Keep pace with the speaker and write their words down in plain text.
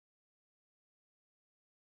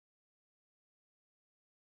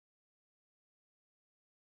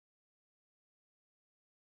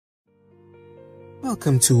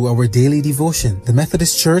Welcome to our daily devotion. The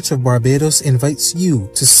Methodist Church of Barbados invites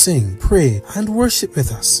you to sing, pray, and worship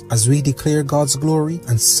with us as we declare God's glory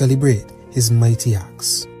and celebrate His mighty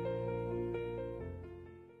acts.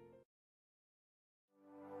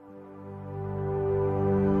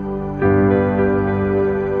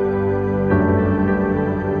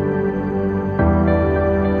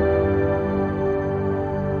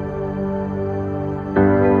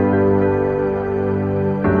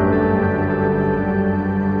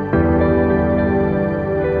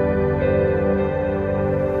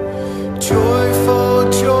 Joyful,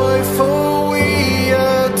 joyful, we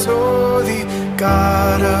adore Thee,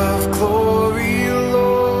 God of glory,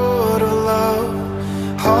 Lord of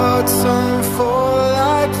love. Hearts unfold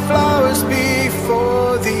like flowers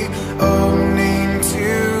before Thee, owning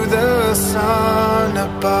to the sun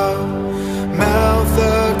above. Melt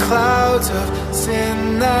the clouds of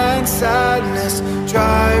sin and sadness,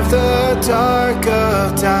 drive the dark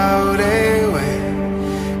of doubt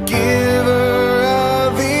away. Giver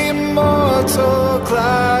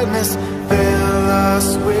gladness, fill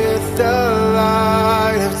us with the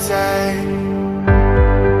light of day.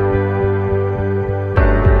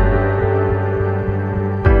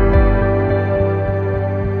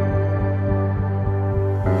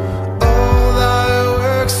 All thy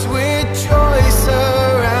works rejoice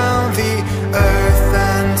around Thee, earth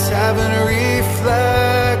and heaven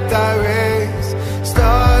reflect Thy rays.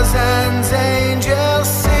 Stars and angels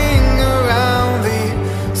sing around Thee,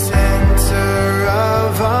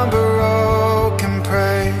 unbroken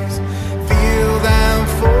praise. Field and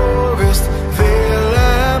forest, vale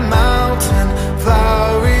and mountain,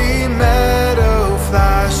 flowery meadow,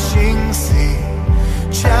 flashing sea,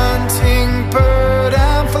 chanting bird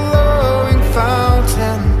and flowing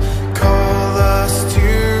fountain, call us to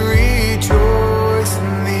rejoice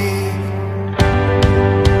in Thee.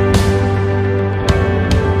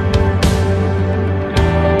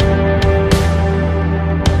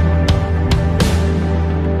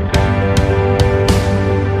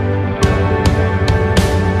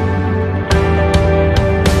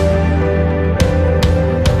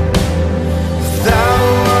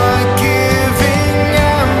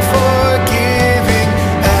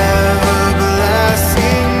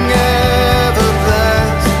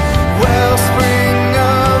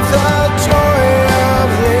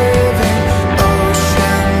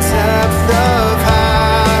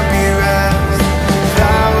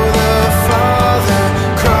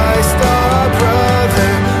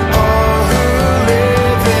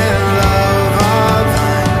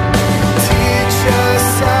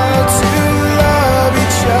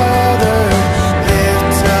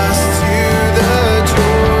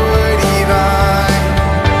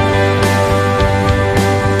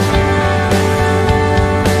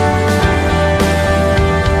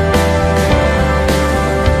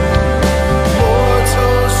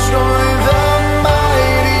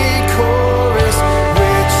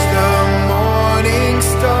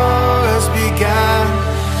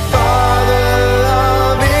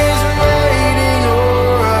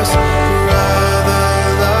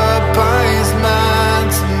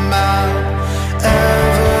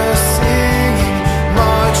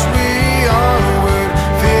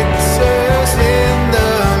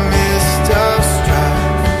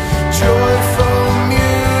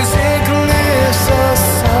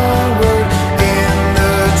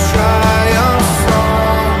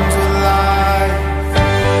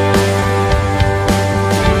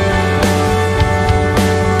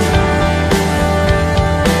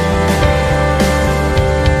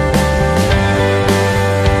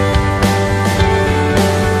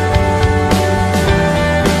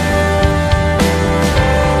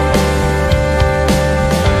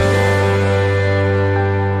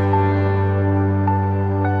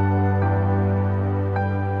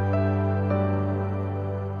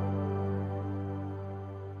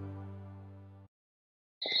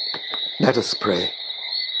 Let us pray.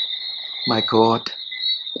 My God,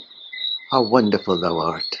 how wonderful Thou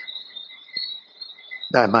art.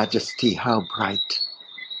 Thy majesty, how bright.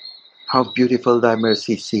 How beautiful Thy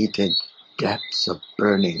mercy seat in depths of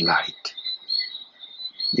burning light.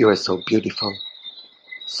 You are so beautiful,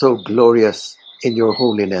 so glorious in Your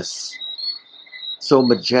holiness, so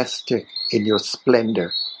majestic in Your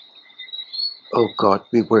splendor. O God,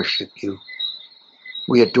 we worship You.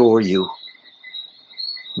 We adore You.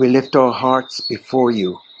 We lift our hearts before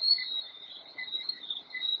You.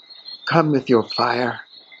 Come with Your fire,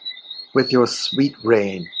 with Your sweet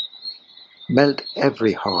rain. Melt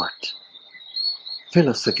every heart. Fill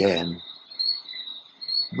us again.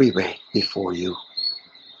 We wait before You.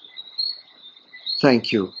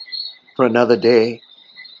 Thank You for another day.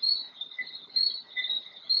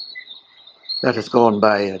 that has gone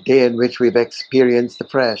by, a day in which we've experienced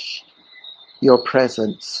afresh your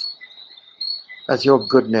presence as your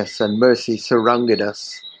goodness and mercy surrounded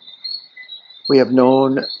us. We have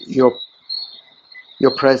known your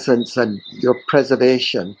presence and your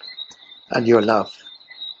preservation and your love.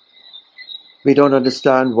 We don't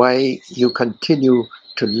understand why you continue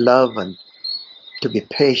to love and to be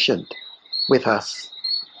patient with us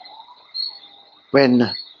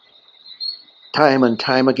when time and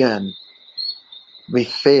time again we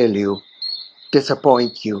fail you,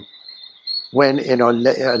 disappoint you, when in our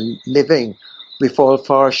living we fall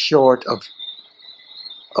far short of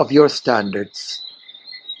your standards,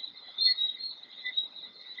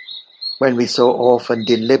 when we so often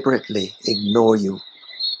deliberately ignore you,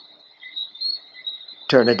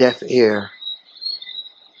 turn a deaf ear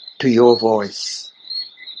to your voice.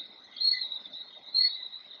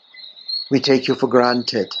 We take you for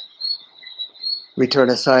granted. We turn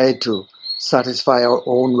aside to satisfy our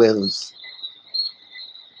own wills.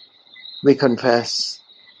 We confess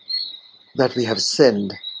that we have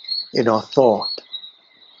sinned in our thought,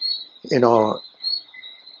 in the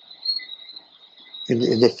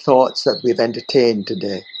thoughts that we've entertained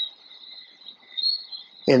today,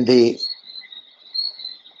 in the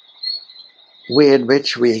way in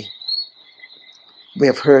which we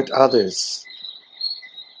have hurt others,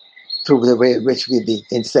 through the way in which the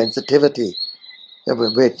insensitivity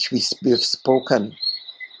with which we have spoken,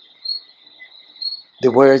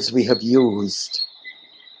 the words we have used,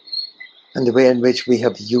 and the way in which we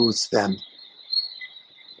have used them.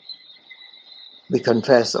 We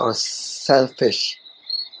confess our selfish,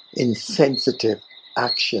 insensitive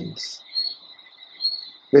actions.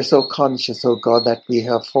 We're so conscious, oh God, that we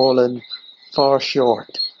have fallen far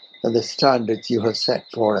short of the standards you have set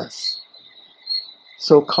for us.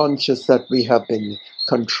 So conscious that we have been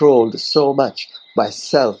controlled so much by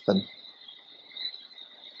self and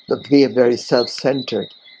that we are very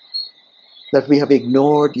self-centered, that we have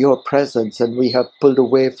ignored your presence and we have pulled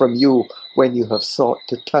away from you when you have sought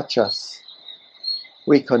to touch us.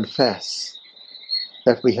 We confess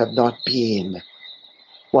that we have not been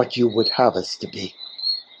what you would have us to be.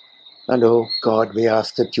 And oh God, we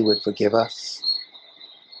ask that you would forgive us.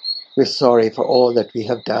 We're sorry for all that we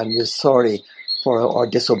have done. We're sorry for our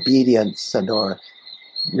disobedience and our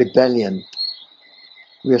rebellion.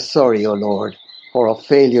 We're sorry, O Lord, for our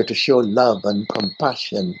failure to show love and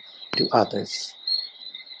compassion to others.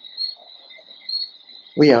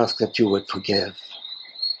 We ask that you would forgive.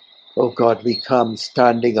 Oh God, we come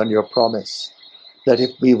standing on your promise that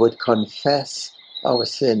if we would confess our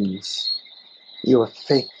sins, you are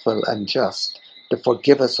faithful and just to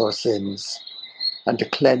forgive us our sins and to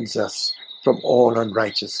cleanse us from all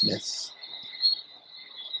unrighteousness.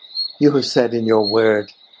 You have said in your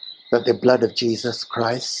word that the blood of Jesus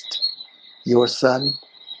Christ, your Son,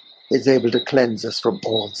 is able to cleanse us from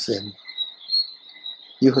all sin.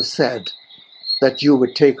 You have said that you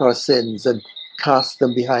would take our sins and cast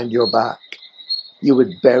them behind your back. You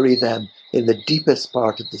would bury them in the deepest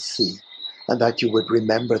part of the sea, and that you would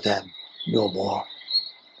remember them no more.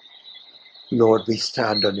 Lord, we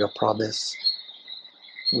stand on your promise.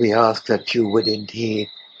 We ask that you would indeed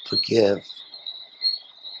forgive,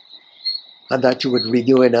 and that you would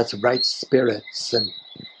renew in us right spirits and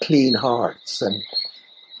clean hearts, and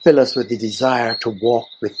fill us with the desire to walk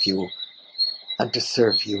with you and to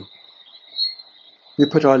serve you. We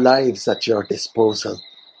put our lives at your disposal.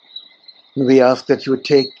 And we ask that you would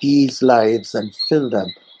take these lives and fill them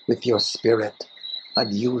with your Spirit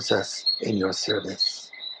and use us in your service.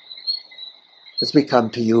 As we come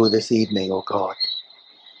to you this evening, O God,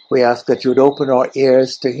 we ask that you would open our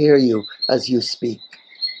ears to hear you as you speak,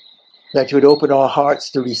 that you would open our hearts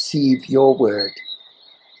to receive your word,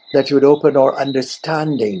 that you would open our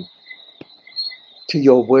understanding to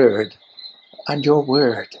your word, and your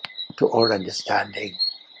word to our understanding.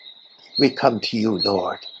 We come to you,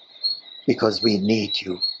 Lord, because we need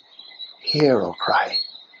you. Hear our cry.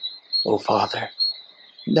 O Father,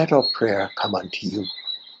 let our prayer come unto you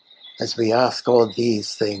as we ask all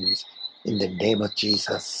these things in the name of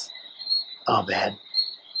Jesus. Amen.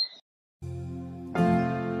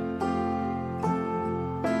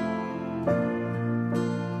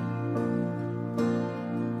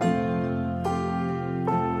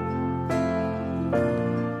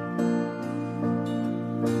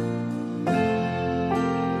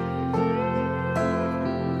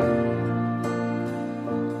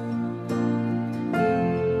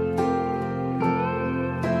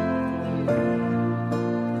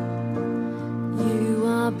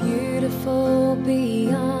 Beautiful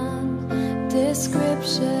beyond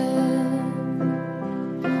description,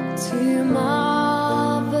 too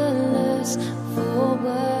marvelous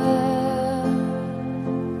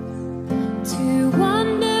too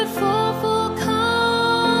wonderful for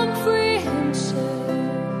comprehension,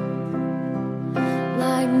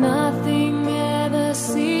 like nothing ever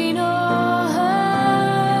seen or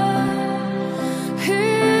heard.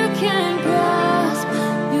 Who can grasp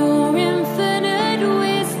your infinite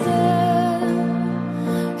wisdom?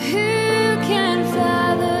 Who can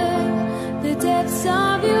fathom the depths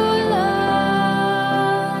of your love?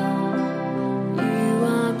 You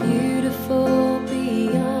are beautiful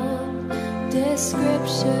beyond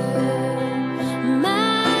description,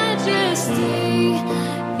 majesty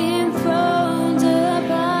enthroned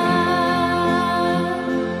above.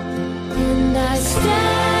 And I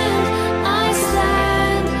stand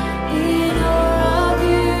in awe of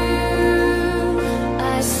you.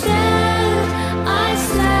 I stand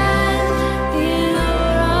in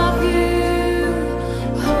awe of you.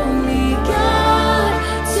 Holy God,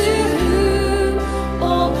 to whom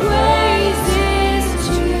all praise is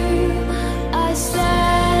due. I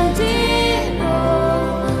stand in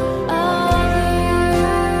awe of you.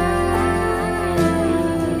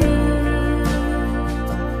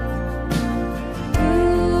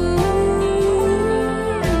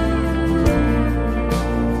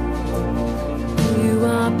 You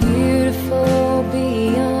are beautiful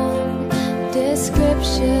beyond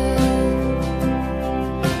description,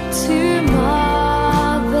 too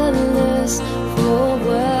marvelous for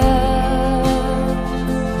words,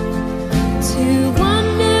 too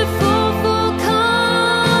wonderful for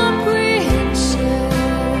comprehension,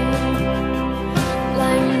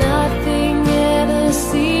 like nothing ever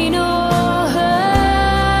seen or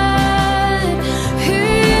heard. Who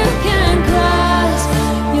can grasp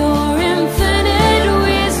your infinite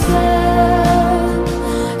wisdom?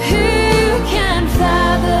 Who can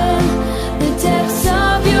fathom the depths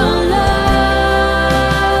of your love?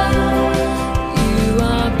 You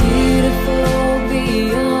are beautiful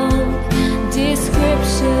beyond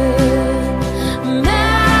description,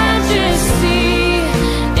 majesty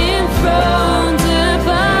enthroned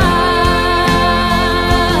above.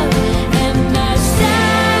 And I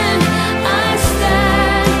stand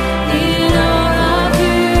in awe of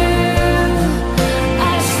you.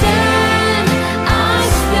 I stand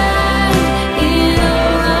in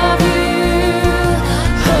awe of you.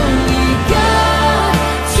 Holy God,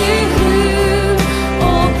 to whom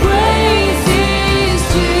all praise is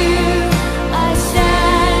due. I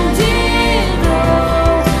stand in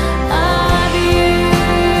awe of you.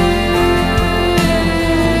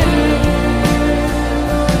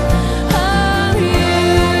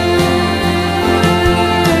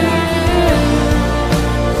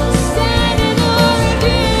 Stand in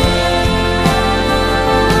awe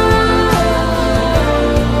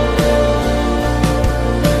of you.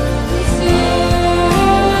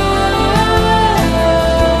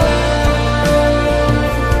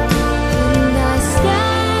 And I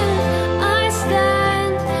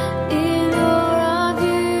stand in awe of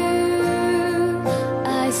you.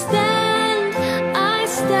 I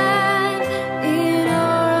stand in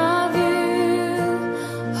awe of you.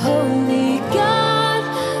 Holy God,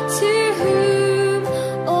 to whom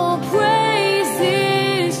all praise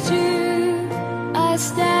is due. I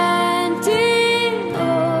stand in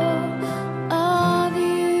awe of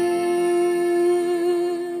you.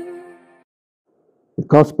 The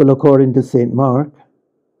Gospel according to St. Mark,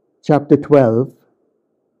 chapter 12,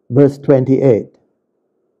 verse 28.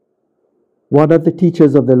 One of the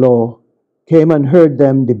teachers of the law came and heard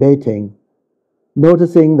them debating.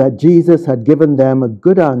 Noticing that Jesus had given them a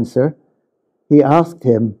good answer, he asked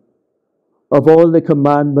him, "Of all the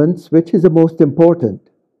commandments, which is the most important?"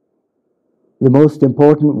 "The most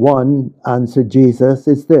important one," answered Jesus,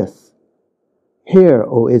 "is this: Hear,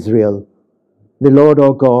 O Israel, the Lord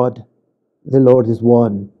our God, the Lord is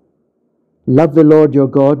one. Love the Lord your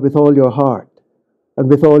God with all your heart, and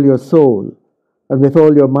with all your soul, and with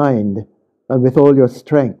all your mind, and with all your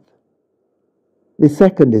strength. The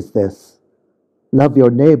second is this: Love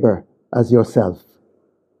your neighbor as yourself.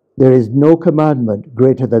 There is no commandment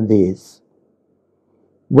greater than these."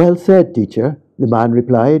 "Well said, teacher," the man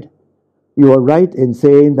replied. "You are right in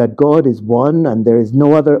saying that God is one and there is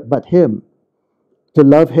no other but Him. To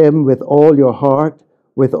love Him with all your heart,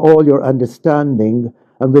 with all your understanding,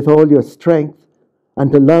 and with all your strength,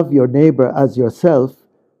 and to love your neighbor as yourself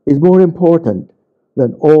is more important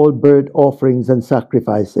than all burnt offerings and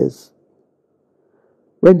sacrifices."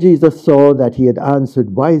 When Jesus saw that he had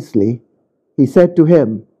answered wisely, he said to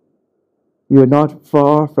him, "You are not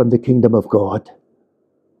far from the kingdom of God."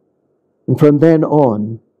 And from then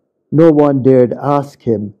on, no one dared ask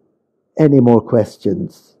him any more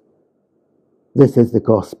questions. This is the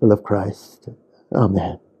gospel of Christ.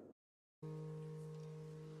 Amen.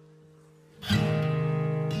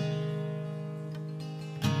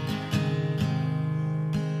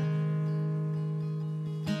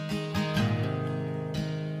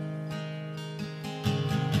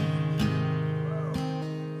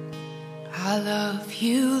 I love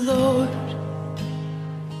you, Lord.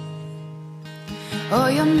 Oh,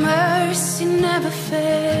 your mercy never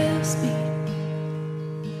fails me.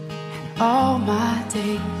 And all my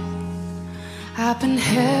days I've been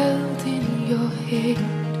held in your hand.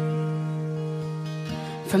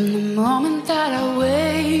 From the moment that I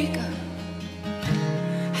wake up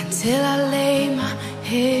until I lay my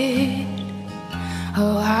head,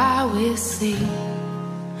 oh, I will sing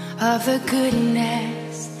of the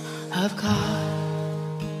goodness of God.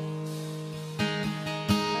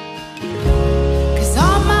 'Cause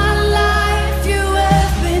all my life you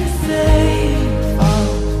have been faithful,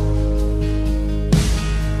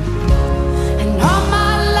 and all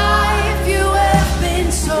my life you have been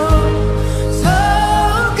so, so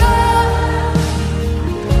good.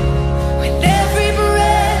 With every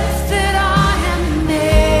breath that I am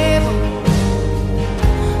able,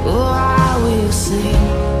 oh, I will sing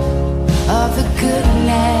of the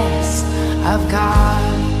goodness of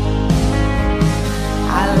God.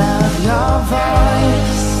 I love your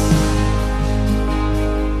voice.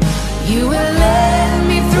 You will lead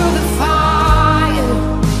me through the fire,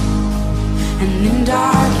 and in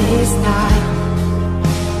darkest night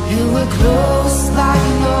you were close like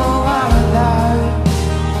no other.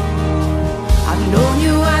 I've known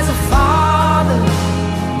you as a father,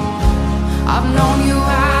 I've known you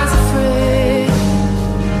as a friend,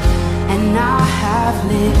 and I have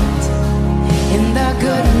lived in the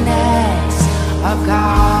goodness of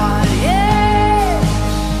God. Yeah.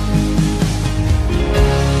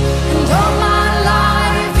 And all my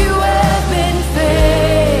life you have been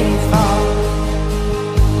faithful.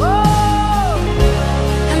 Oh,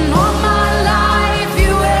 and all my life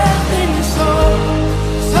you have been so,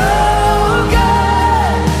 so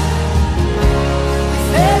good.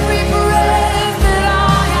 With every breath that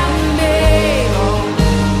I am able,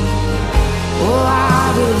 oh, I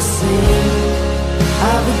will sing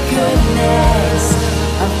of the goodness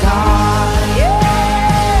of God. Yeah.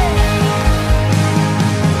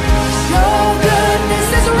 Your goodness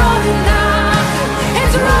is running after,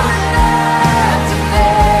 it's running after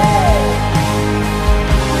me.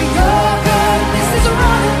 Your goodness is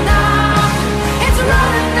running after, it's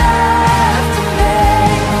running after me.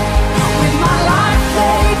 With my life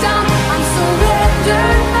laid down, I'm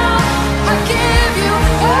surrendered now. I give you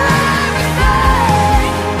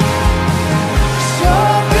everything.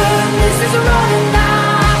 Your goodness is running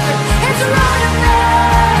after, it's running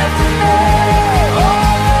after me. Oh,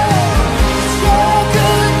 your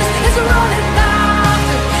goodness is running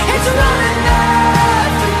after, it's running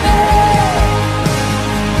after me.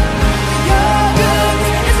 Your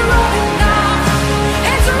goodness is running after,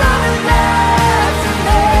 it's running after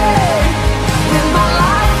me. With my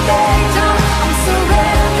life laid down, I'm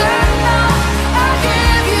surrendered now. I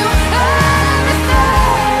give you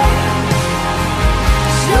everything.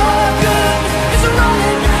 Your goodness is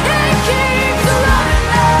running, it keeps running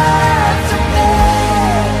after me.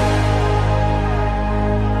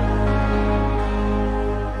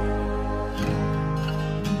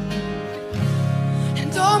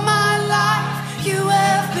 And all my life you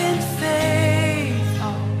have been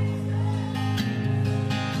faithful,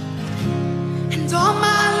 and all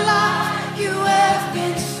my life you have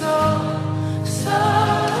been so, so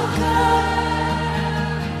good.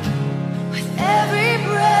 With every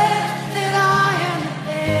breath that I am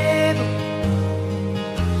able,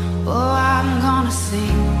 oh, I'm gonna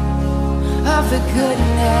sing of the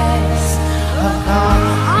goodness of God.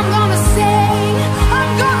 I'm gonna sing,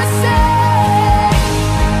 I'm gonna sing.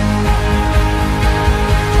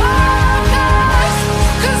 Oh,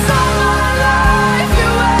 'cause all my life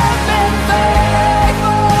you have been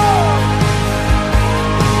faithful,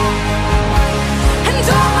 and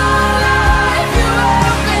all my life you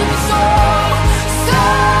have been so, so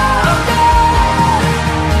good.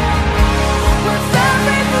 With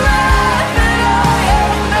every breath that I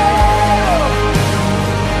am able,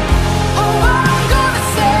 oh, I'm gonna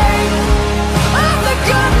sing of the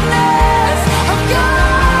goodness of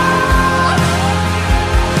God.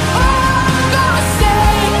 Oh, I'm gonna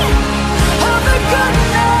sing of the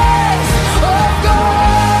goodness of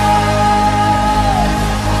God.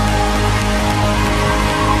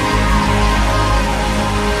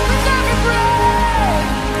 With every breath,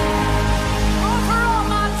 over all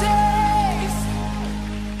my days.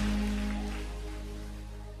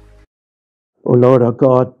 O Lord our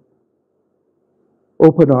God,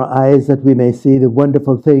 open our eyes that we may see the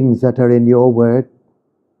wonderful things that are in your word.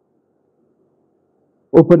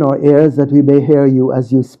 Open our ears that we may hear you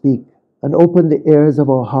as you speak, and open the ears of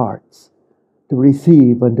our hearts to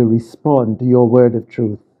receive and to respond to your word of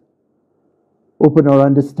truth. Open our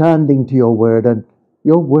understanding to your word, and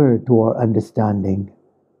your word to our understanding.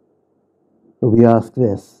 We ask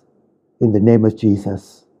this in the name of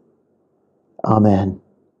Jesus. Amen.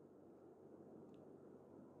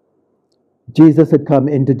 Jesus had come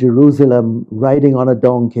into Jerusalem riding on a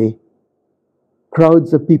donkey.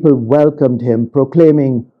 Crowds of people welcomed him,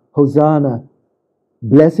 proclaiming, "Hosanna!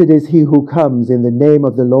 Blessed is he who comes in the name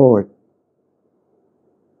of the Lord."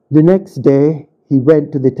 The next day, he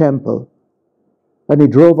went to the temple, and he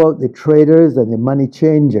drove out the traders and the money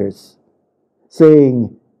changers,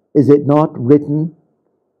 saying, "Is it not written,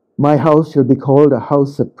 'My house shall be called a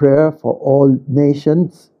house of prayer for all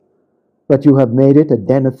nations,' but you have made it a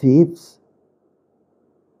den of thieves?"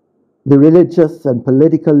 The religious and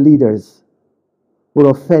political leaders were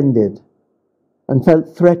offended and felt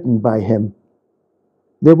threatened by him.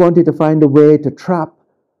 They wanted to find a way to trap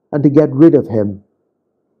and to get rid of him.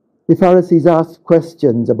 The Pharisees asked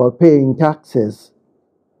questions about paying taxes.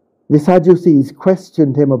 The Sadducees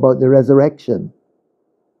questioned him about the resurrection.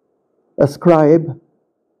 A scribe,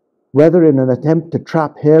 whether in an attempt to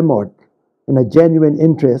trap him or in a genuine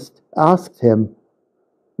interest, asked him,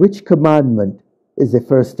 "Which commandment is the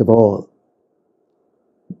first of all?"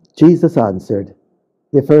 Jesus answered,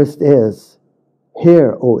 "The first is,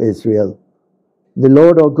 'Hear, O Israel, the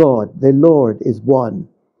Lord our God, the Lord is one.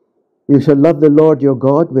 You shall love the Lord your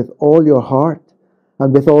God with all your heart,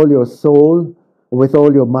 and with all your soul, and with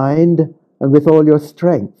all your mind, and with all your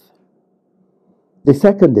strength. The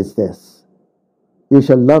second is this, you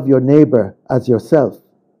shall love your neighbor as yourself.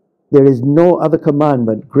 There is no other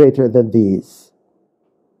commandment greater than these."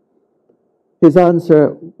 His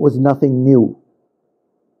answer was nothing new.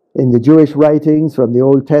 In the Jewish writings from the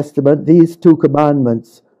Old Testament, these two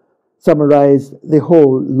commandments summarized the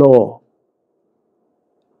whole law.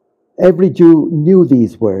 Every Jew knew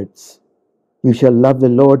these words. You shall love the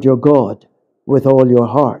Lord your God with all your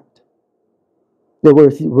heart. They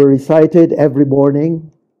were recited every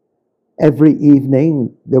morning, every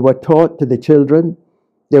evening. They were taught to the children.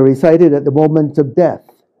 They were recited at the moment of death.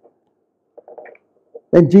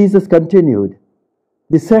 Then Jesus continued,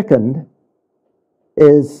 "The second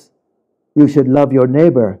is, you should love your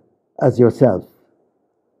neighbor as yourself."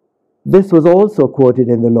 This was also quoted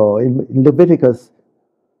in the law in Leviticus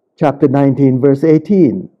chapter 19, verse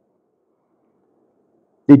 18.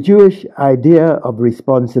 The Jewish idea of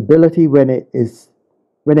responsibility when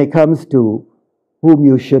it comes to whom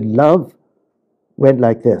you should love went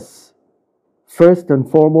like this. First and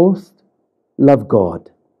foremost, love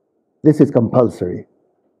God. This is compulsory.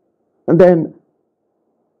 And then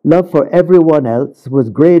love for everyone else was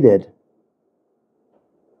graded.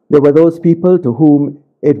 There were those people to whom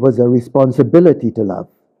it was a responsibility to love.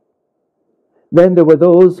 Then there were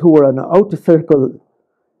those who were on an outer circle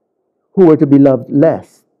who were to be loved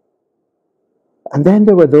less. And then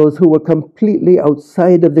there were those who were completely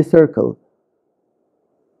outside of the circle,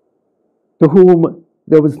 to whom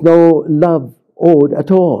there was no love owed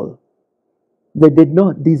at all. They did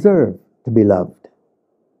not deserve to be loved.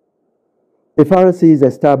 The Pharisees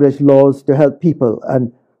established laws to help people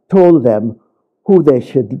and told them who they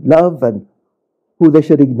should love and who they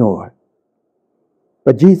should ignore.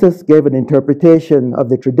 But Jesus gave an interpretation of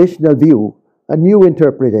the traditional view, a new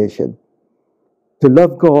interpretation. To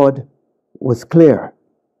love God was clear.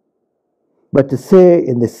 But to say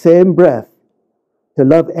in the same breath, to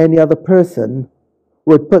love any other person,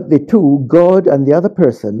 would put the two, God and the other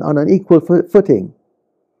person, on an equal footing.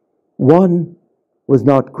 One was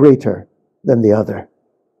not greater than the other.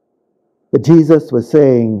 But Jesus was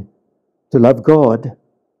saying to love God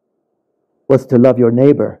was to love your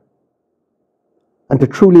neighbor. And to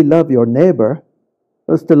truly love your neighbor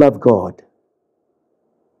was to love God.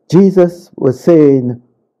 Jesus was saying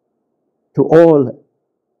to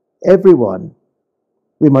everyone,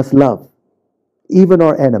 we must love, even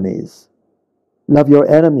our enemies. Love your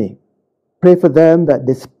enemy. Pray for them that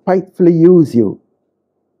despitefully use you.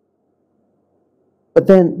 But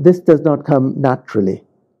then this does not come naturally.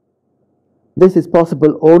 This is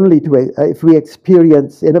possible only if we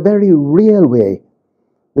experience in a very real way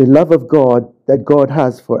the love of God that God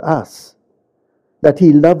has for us, that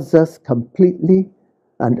He loves us completely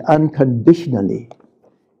and unconditionally,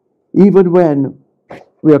 even when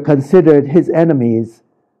we are considered His enemies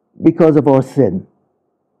because of our sin.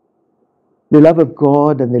 The love of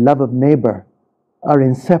God and the love of neighbor are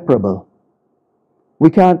inseparable. We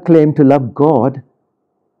can't claim to love God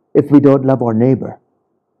if we don't love our neighbor.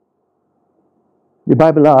 The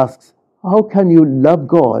Bible asks, how can you love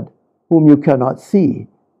God whom you cannot see,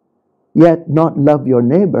 yet not love your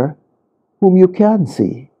neighbor whom you can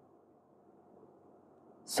see?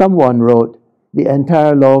 Someone wrote, the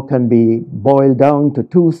entire law can be boiled down to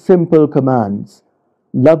two simple commands.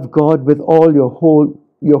 Love God with all your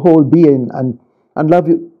whole being, and love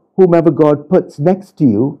whomever God puts next to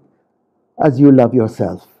you as you love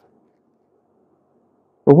yourself.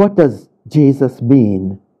 But what does Jesus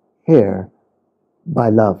mean here by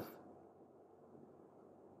love?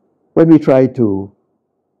 When we try to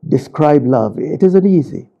describe love, it isn't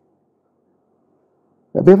easy.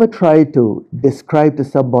 Have you ever tried to describe to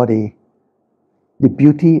somebody the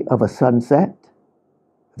beauty of a sunset?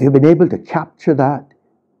 Have you been able to capture that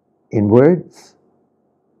in words?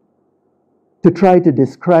 To try to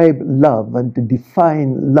describe love and to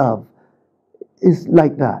define love is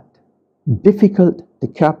like that. Difficult to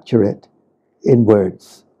capture it in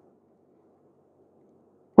words.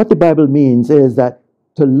 What the Bible means is that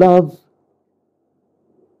to love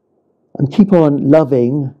and keep on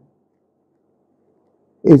loving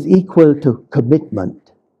is equal to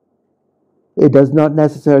commitment. It does not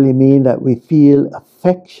necessarily mean that we feel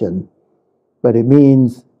affection, but it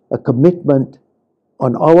means a commitment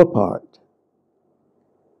on our part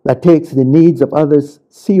that takes the needs of others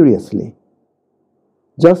seriously,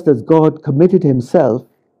 just as God committed himself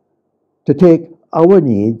to take our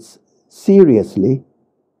needs seriously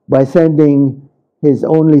by sending his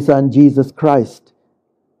only Son, Jesus Christ,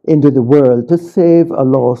 into the world to save a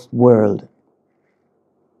lost world.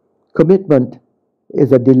 Commitment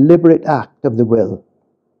is a deliberate act of the will.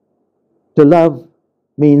 To love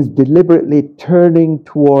means deliberately turning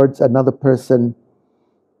towards another person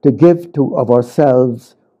to give of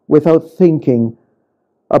ourselves without thinking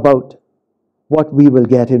about what we will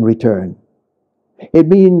get in return. It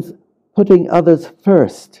means putting others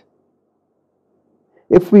first.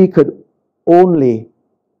 If we could only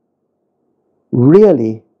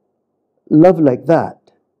really love like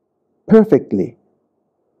that, perfectly,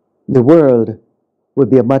 the world would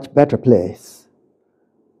be a much better place.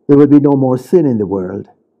 There would be no more sin in the world.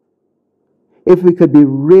 If we could be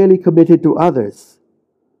really committed to others,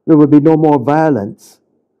 there would be no more violence.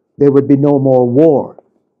 There would be no more war.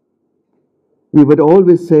 We would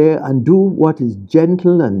always say and do what is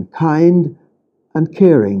gentle and kind and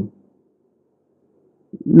caring.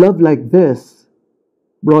 Love like this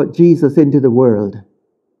brought Jesus into the world.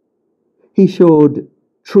 He showed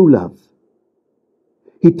true love.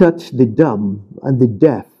 He touched the dumb and the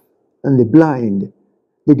deaf and the blind,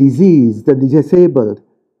 the diseased and the disabled,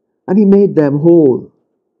 and he made them whole.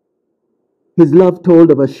 His love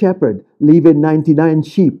told of a shepherd leaving 99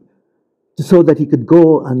 sheep so that he could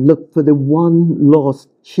go and look for the one lost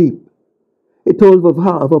sheep. It told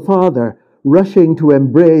of a father rushing to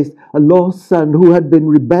embrace a lost son who had been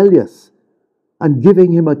rebellious and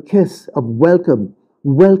giving him a kiss of welcome,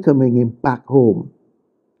 welcoming him back home.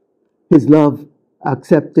 His love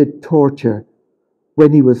accepted torture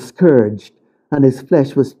when he was scourged and his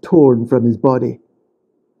flesh was torn from his body.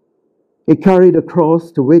 It carried a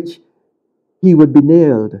cross to which he would be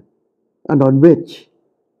nailed and on which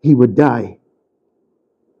he would die.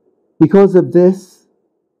 Because of this,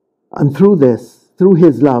 and through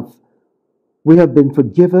his love, we have been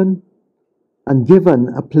forgiven and given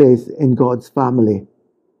a place in God's family.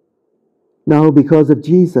 Now, because of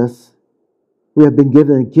Jesus, we have been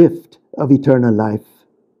given a gift of eternal life.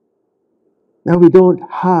 Now we don't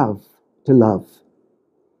have to love.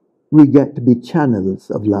 We get to be channels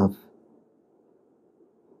of love.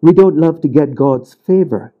 We don't love to get God's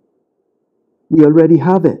favor. We already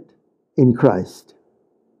have it in Christ.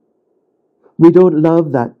 We don't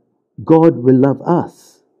love that God will love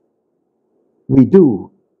us. We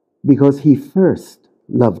do because he first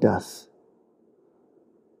loved us.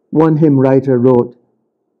 One hymn writer wrote,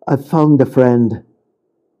 "I found a friend.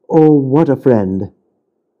 Oh, what a friend.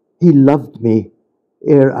 He loved me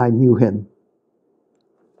ere I knew him."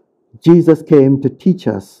 Jesus came to teach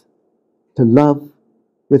us to love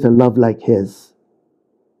with a love like his.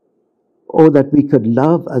 Oh, that we could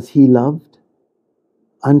love as he loved,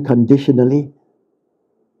 unconditionally.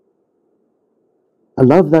 A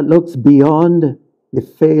love that looks beyond the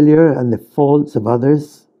failure and the faults of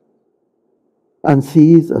others and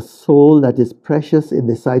sees a soul that is precious in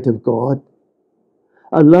the sight of God.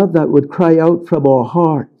 A love that would cry out from our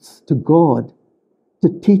hearts to God to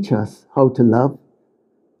teach us how to love.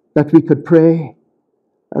 That we could pray,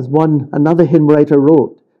 as another hymn writer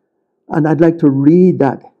wrote. And I'd like to read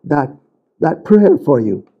that prayer for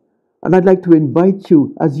you. And I'd like to invite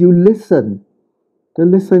you, as you listen, to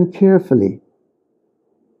listen carefully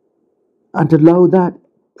and to allow that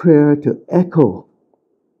prayer to echo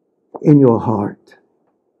in your heart.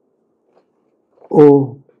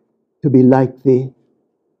 Oh, to be like thee,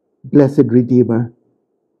 blessed Redeemer.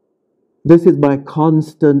 This is my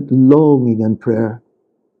constant longing and prayer.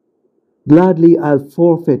 Gladly I'll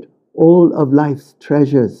forfeit all of life's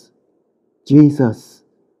treasures, Jesus,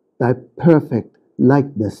 thy perfect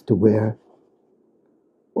likeness to wear.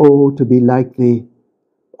 Oh, to be like thee,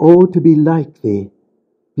 oh, to be like thee,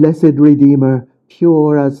 blessed Redeemer,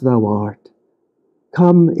 pure as thou art.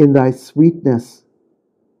 Come in thy sweetness,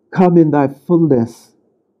 come in thy fullness,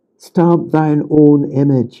 stamp thine own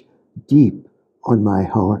image deep on my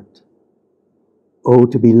heart. Oh,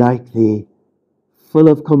 to be like thee, full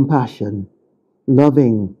of compassion,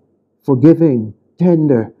 loving, forgiving,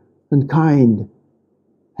 tender, and kind,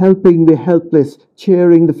 helping the helpless,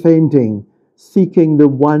 cheering the fainting, seeking the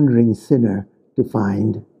wandering sinner to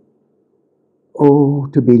find. Oh,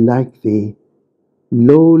 to be like thee,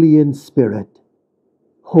 lowly in spirit,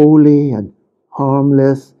 holy and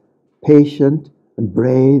harmless, patient and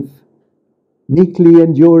brave, meekly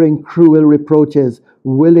enduring cruel reproaches,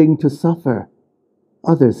 willing to suffer,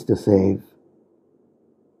 others to save.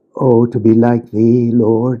 Oh, to be like thee,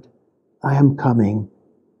 Lord, I am coming,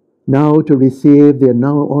 now to receive the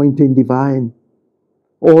anointing divine.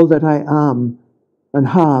 All that I am and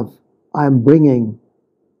have, I am bringing.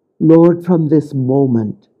 Lord, from this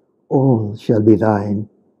moment, all shall be thine.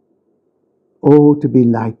 Oh, to be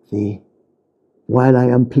like thee, while I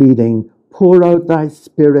am pleading, pour out thy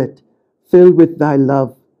spirit, fill with thy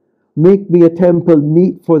love, make me a temple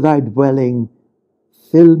meet for thy dwelling,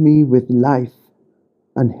 fill me with life,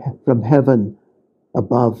 and from heaven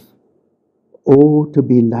above. Oh, to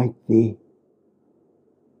be like thee.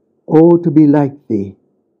 Oh, to be like thee,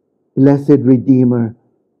 blessed Redeemer,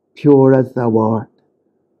 pure as thou art.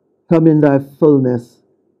 Come in thy fullness,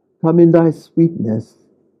 come in thy sweetness,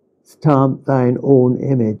 stamp thine own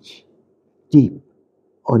image deep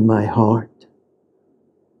on my heart.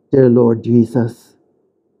 Dear Lord Jesus,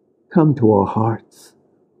 come to our hearts.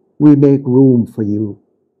 We make room for you.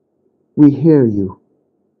 We hear you.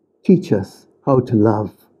 Teach us how to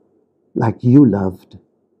love like you loved.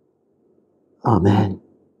 Amen.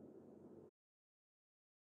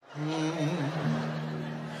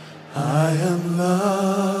 I am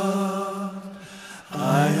loved,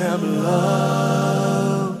 I am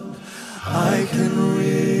loved, I can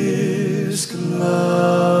risk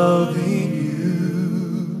loving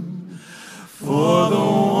you, for the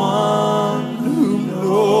one who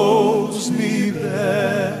knows me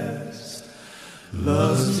best,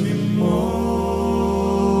 loves me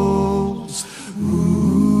most.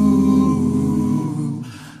 Ooh,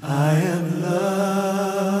 I am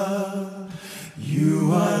loved,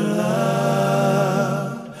 you are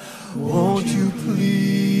loved. Won't you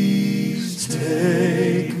please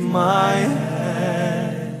take my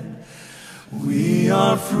hand? We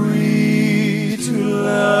are free to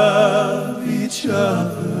love each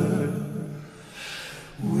other.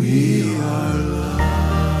 We are loved.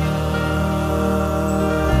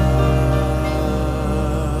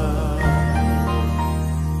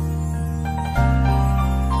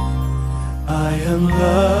 I am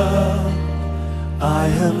loved, I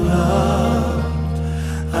am loved,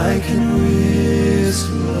 I can risk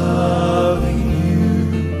loving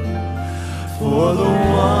you, for the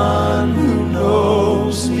one who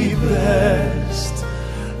knows me best,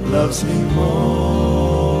 loves me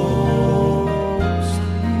most.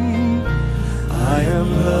 I am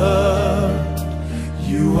loved,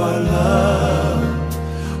 you are loved,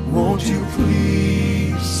 won't you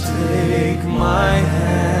please take my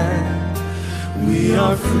hand? We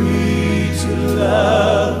are free to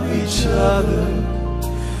love each other.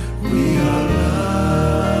 We are loved.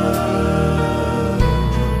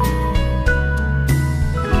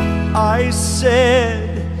 I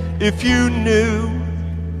said, if you knew,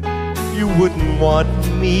 you wouldn't want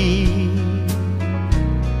me.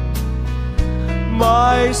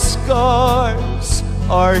 My scars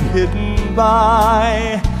are hidden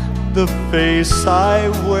by the face I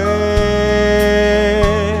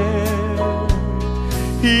wear.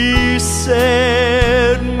 He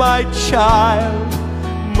said, my child,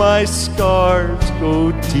 my scars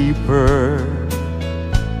go deeper.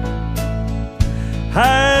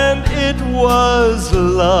 And it was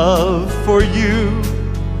love for you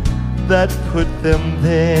that put them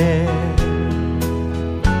there.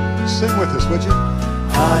 Sing with us, would you?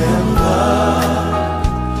 I am loved,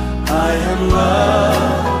 I am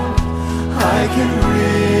loved, I can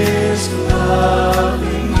risk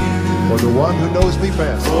loving you. For the one who knows me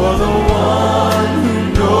best. For the one who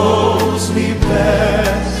knows me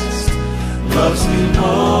best, loves me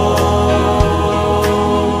most.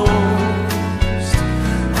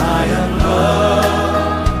 I am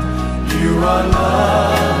loved, you are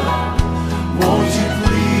loved, won't you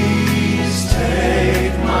please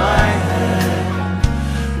take my hand?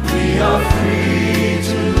 We are free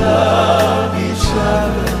to love each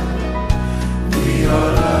other.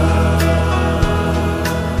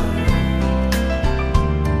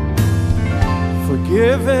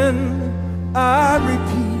 forgiven, I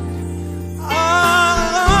repeat,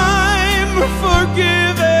 I'm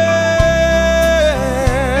forgiven.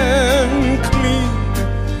 Clean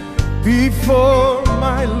before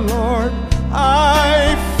my Lord,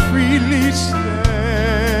 I freely stand.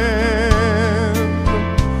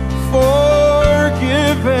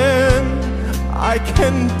 Forgiven, I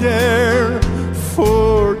can dare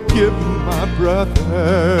forgive my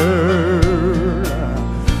brother.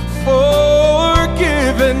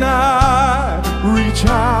 Forgiven, I reach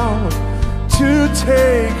out to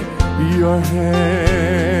take your hand.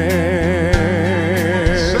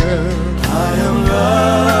 I am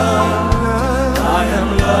loved, I am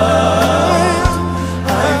loved.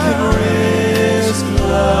 I can risk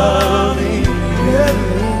loving you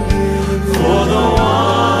for the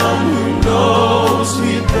one who knows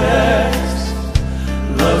me best,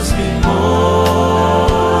 loves me more.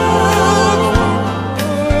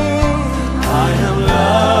 I am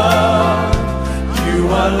loved, you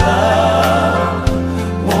are loved.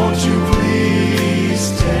 Won't you please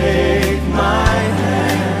take my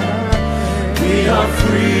hand? We are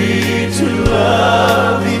free to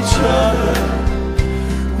love each other.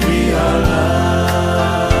 We are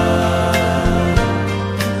loved.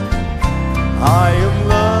 I am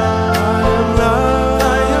loved,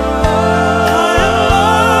 I am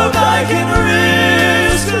loved. I can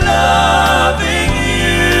risk loving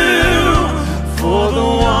you for the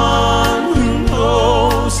one who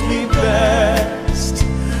knows me best,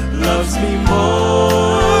 loves me more.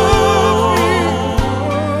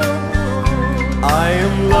 I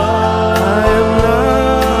am loved, I am loved.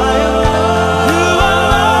 You are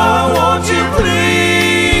loved. Won't you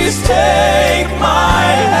please take my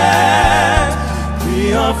hand? We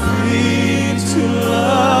are free to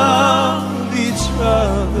love each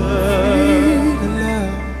other.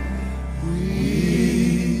 We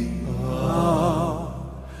are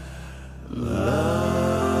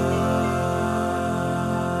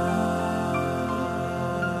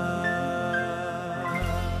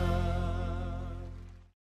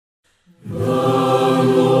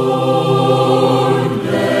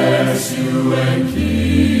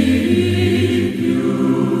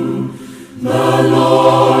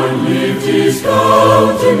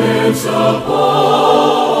countenance upon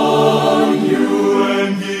you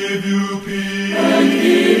and give you peace, and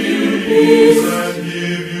give you peace, and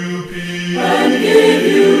give you peace, and give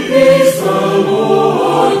you peace. The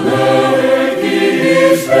Lord let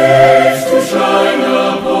His face to shine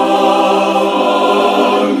upon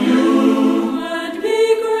you, and be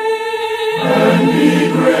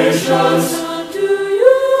gracious unto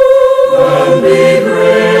you, and be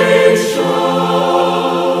gracious.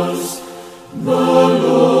 The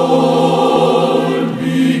Lord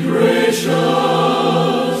be gracious,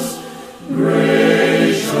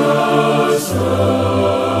 gracious unto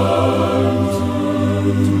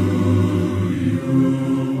you.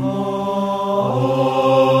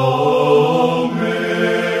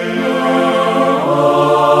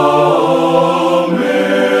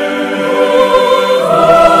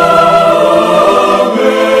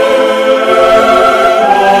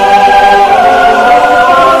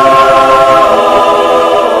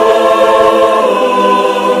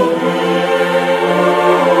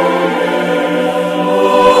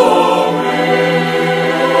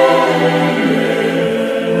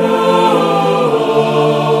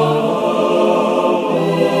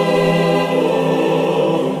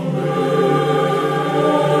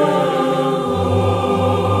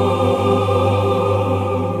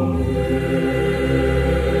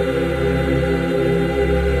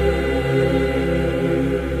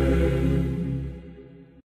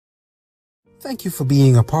 Thank you for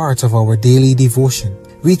being a part of our daily devotion.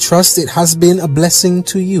 We trust it has been a blessing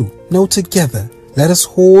to you. Now together, let us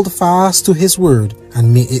hold fast to His word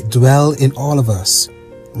and may it dwell in all of us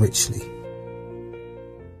richly.